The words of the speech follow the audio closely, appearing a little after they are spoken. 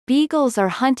Beagles are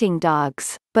hunting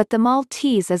dogs, but the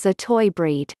Maltese is a toy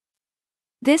breed.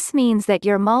 This means that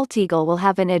your Malteagle will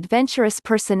have an adventurous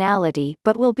personality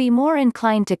but will be more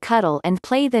inclined to cuddle and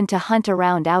play than to hunt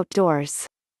around outdoors.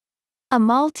 A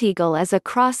Malteagle is a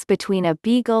cross between a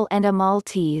Beagle and a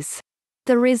Maltese.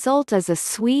 The result is a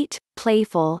sweet,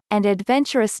 playful, and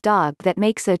adventurous dog that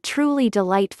makes a truly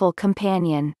delightful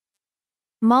companion.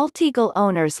 Malteagle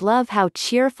owners love how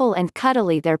cheerful and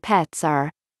cuddly their pets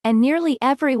are, and nearly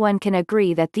everyone can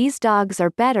agree that these dogs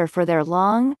are better for their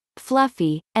long,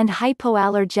 fluffy, and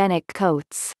hypoallergenic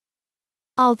coats.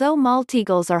 Although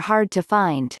Malteagles are hard to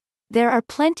find, there are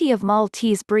plenty of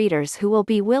Maltese breeders who will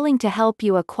be willing to help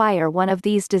you acquire one of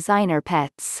these designer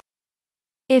pets.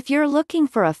 If you're looking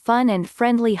for a fun and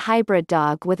friendly hybrid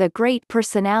dog with a great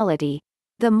personality,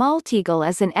 the Malteagle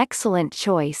is an excellent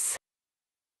choice.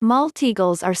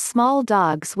 Malteagles are small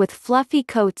dogs with fluffy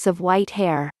coats of white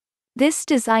hair. This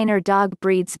designer dog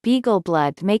breed's Beagle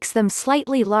blood makes them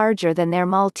slightly larger than their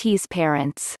Maltese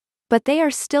parents, but they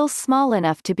are still small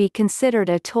enough to be considered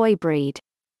a toy breed.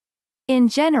 In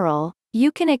general, you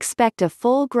can expect a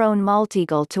full-grown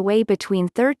Malteagle to weigh between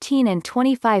 13 and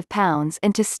 25 pounds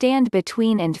and to stand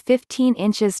between and 15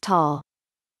 inches tall.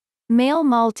 Male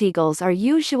Malteagles are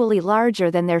usually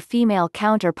larger than their female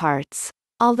counterparts,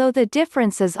 although the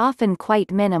difference is often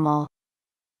quite minimal.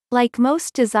 Like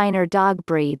most designer dog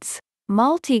breeds,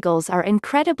 Malteagles are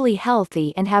incredibly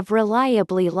healthy and have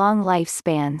reliably long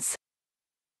lifespans.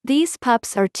 These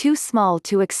pups are too small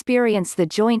to experience the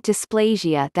joint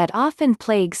dysplasia that often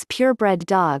plagues purebred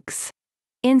dogs.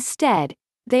 Instead,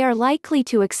 they are likely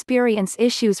to experience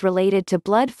issues related to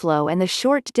blood flow and the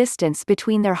short distance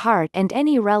between their heart and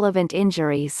any relevant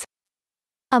injuries.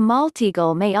 A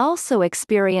Malteagle may also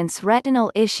experience retinal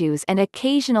issues and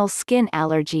occasional skin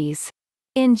allergies.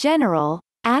 In general,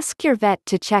 ask your vet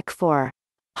to check for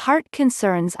heart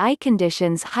concerns, eye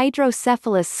conditions,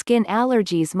 hydrocephalus, skin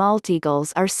allergies.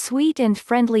 Malteagles are sweet and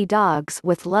friendly dogs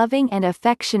with loving and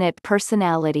affectionate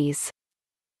personalities.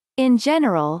 In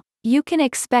general, you can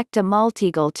expect a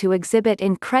Malteagle to exhibit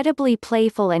incredibly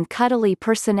playful and cuddly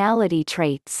personality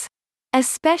traits,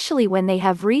 especially when they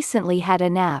have recently had a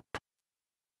nap.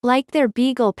 Like their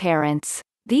Beagle parents,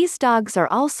 these dogs are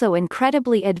also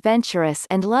incredibly adventurous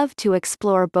and love to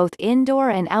explore both indoor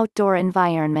and outdoor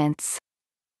environments.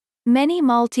 Many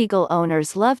Malteagle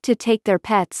owners love to take their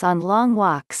pets on long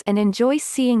walks and enjoy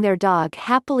seeing their dog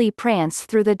happily prance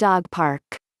through the dog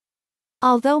park.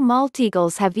 Although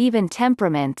Malteagles have even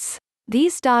temperaments,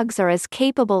 these dogs are as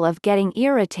capable of getting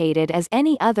irritated as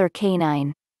any other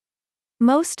canine.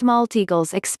 Most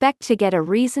Malteagles expect to get a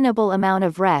reasonable amount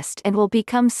of rest and will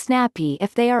become snappy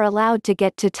if they are allowed to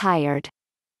get too tired.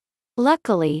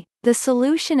 Luckily, the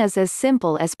solution is as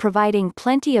simple as providing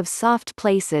plenty of soft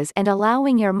places and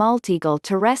allowing your Malteagle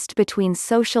to rest between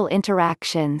social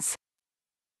interactions.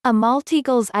 A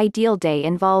Malteagle's ideal day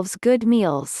involves good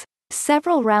meals,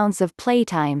 several rounds of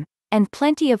playtime, and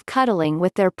plenty of cuddling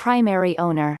with their primary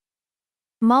owner.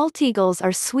 Malteagles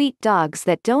are sweet dogs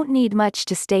that don't need much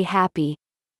to stay happy.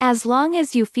 As long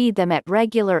as you feed them at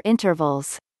regular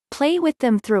intervals, play with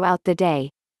them throughout the day,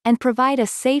 and provide a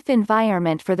safe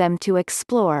environment for them to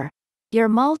explore, your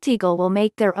Malteagle will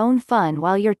make their own fun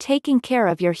while you're taking care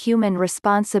of your human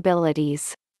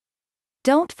responsibilities.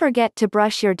 Don't forget to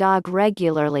brush your dog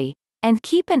regularly, and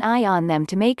keep an eye on them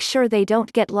to make sure they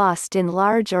don't get lost in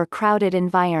large or crowded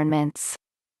environments.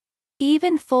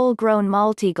 Even full-grown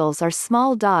Malteagles are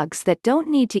small dogs that don't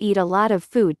need to eat a lot of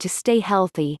food to stay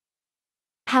healthy.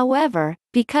 However,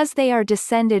 because they are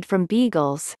descended from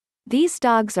Beagles, these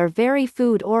dogs are very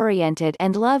food-oriented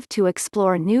and love to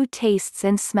explore new tastes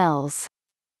and smells.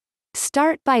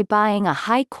 Start by buying a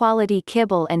high-quality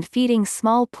kibble, and feeding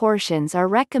small portions are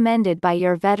recommended by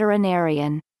your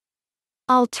veterinarian.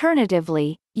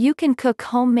 Alternatively, you can cook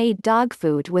homemade dog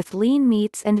food with lean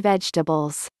meats and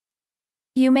vegetables.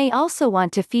 You may also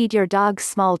want to feed your dog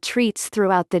small treats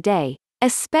throughout the day,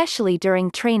 especially during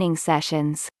training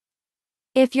sessions.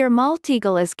 If your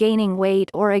Malteagle is gaining weight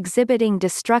or exhibiting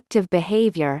destructive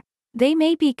behavior, they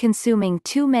may be consuming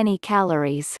too many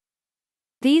calories.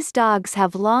 These dogs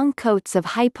have long coats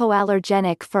of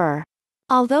hypoallergenic fur.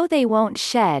 Although they won't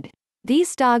shed,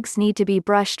 these dogs need to be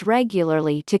brushed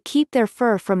regularly to keep their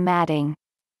fur from matting.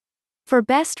 For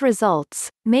best results,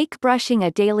 make brushing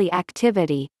a daily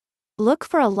activity. Look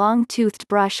for a long-toothed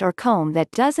brush or comb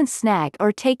that doesn't snag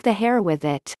or take the hair with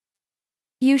it.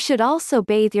 You should also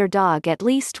bathe your dog at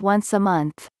least once a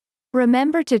month.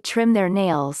 Remember to trim their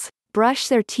nails, brush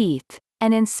their teeth,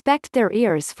 and inspect their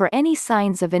ears for any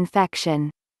signs of infection.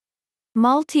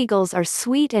 Malteagles are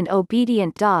sweet and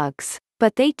obedient dogs,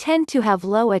 but they tend to have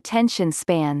low attention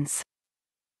spans.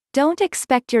 Don't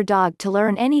expect your dog to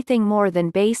learn anything more than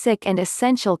basic and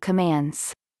essential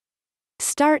commands.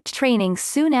 Start training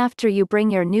soon after you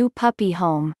bring your new puppy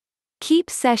home.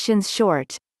 Keep sessions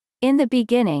short. In the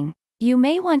beginning, you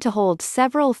may want to hold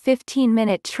several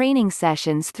 15-minute training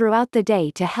sessions throughout the day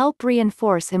to help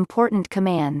reinforce important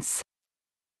commands.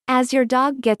 As your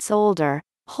dog gets older,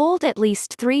 hold at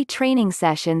least 3 training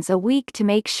sessions a week to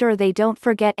make sure they don't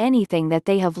forget anything that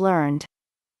they have learned.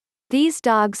 These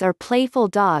dogs are playful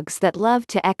dogs that love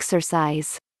to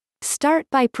exercise. Start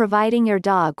by providing your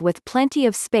dog with plenty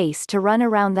of space to run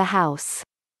around the house.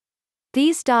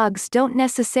 These dogs don't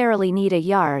necessarily need a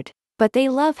yard, but they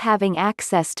love having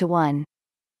access to one.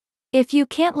 If you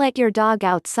can't let your dog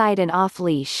outside and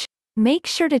off-leash, make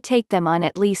sure to take them on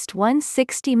at least one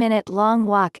 60-minute long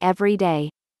walk every day.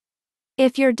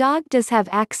 If your dog does have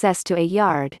access to a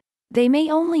yard, they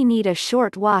may only need a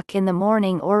short walk in the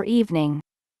morning or evening.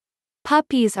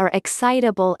 Puppies are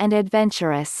excitable and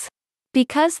adventurous.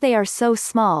 Because they are so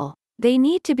small, they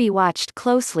need to be watched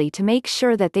closely to make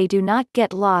sure that they do not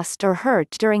get lost or hurt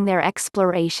during their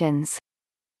explorations.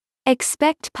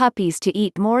 Expect puppies to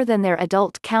eat more than their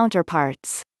adult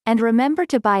counterparts, and remember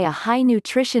to buy a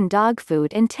high-nutrition dog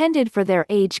food intended for their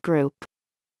age group.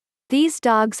 These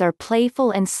dogs are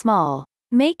playful and small,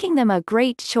 making them a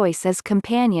great choice as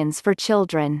companions for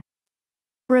children.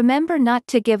 Remember not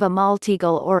to give a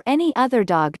Malteagle or any other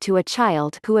dog to a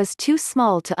child who is too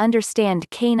small to understand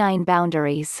canine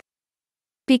boundaries.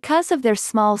 Because of their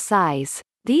small size,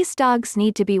 these dogs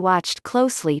need to be watched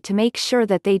closely to make sure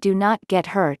that they do not get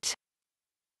hurt.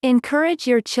 Encourage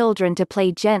your children to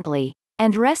play gently,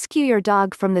 and rescue your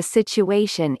dog from the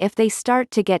situation if they start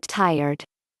to get tired.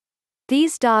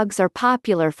 These dogs are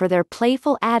popular for their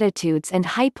playful attitudes and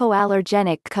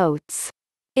hypoallergenic coats.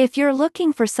 If you're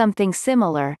looking for something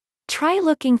similar, try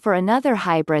looking for another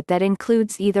hybrid that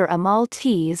includes either a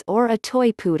Maltese or a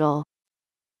toy poodle.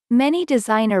 Many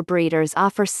designer breeders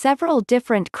offer several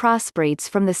different crossbreeds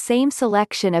from the same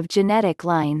selection of genetic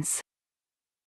lines.